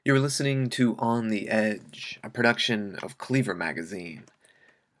You're listening to On the Edge, a production of Cleaver Magazine.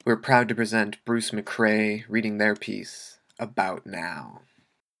 We're proud to present Bruce McRae reading their piece, About Now.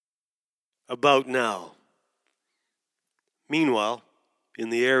 About now. Meanwhile,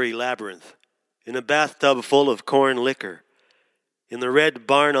 in the airy labyrinth, in a bathtub full of corn liquor, in the red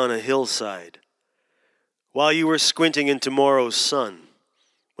barn on a hillside, while you were squinting in tomorrow's sun,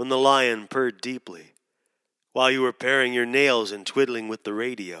 when the lion purred deeply, while you were paring your nails and twiddling with the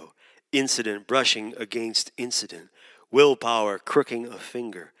radio, incident brushing against incident, willpower crooking a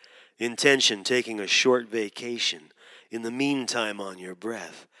finger, intention taking a short vacation, in the meantime on your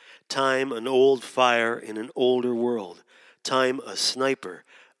breath, time an old fire in an older world, time a sniper,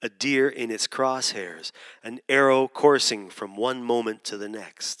 a deer in its crosshairs, an arrow coursing from one moment to the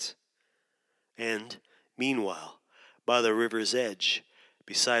next. And, meanwhile, by the river's edge,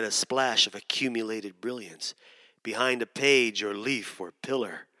 beside a splash of accumulated brilliance, behind a page or leaf or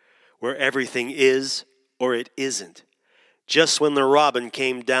pillar, where everything is or it isn't, just when the robin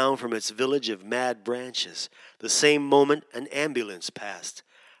came down from its village of mad branches, the same moment an ambulance passed,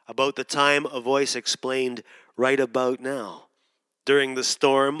 about the time a voice explained, right about now, during the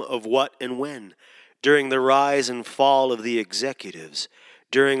storm of what and when, during the rise and fall of the executives,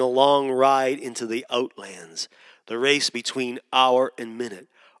 during a long ride into the outlands, the race between hour and minute,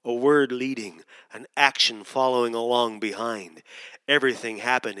 a word leading, an action following along behind, everything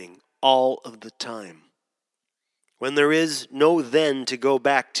happening all of the time. When there is no then to go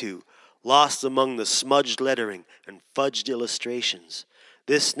back to, lost among the smudged lettering and fudged illustrations,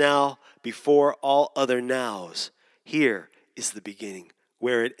 this now before all other nows, here is the beginning,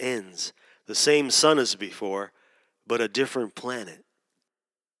 where it ends, the same sun as before, but a different planet.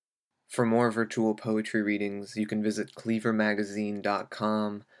 For more virtual poetry readings, you can visit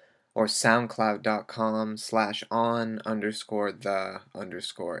cleavermagazine.com or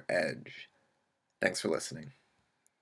soundcloud.com/on_the_edge. Thanks for listening.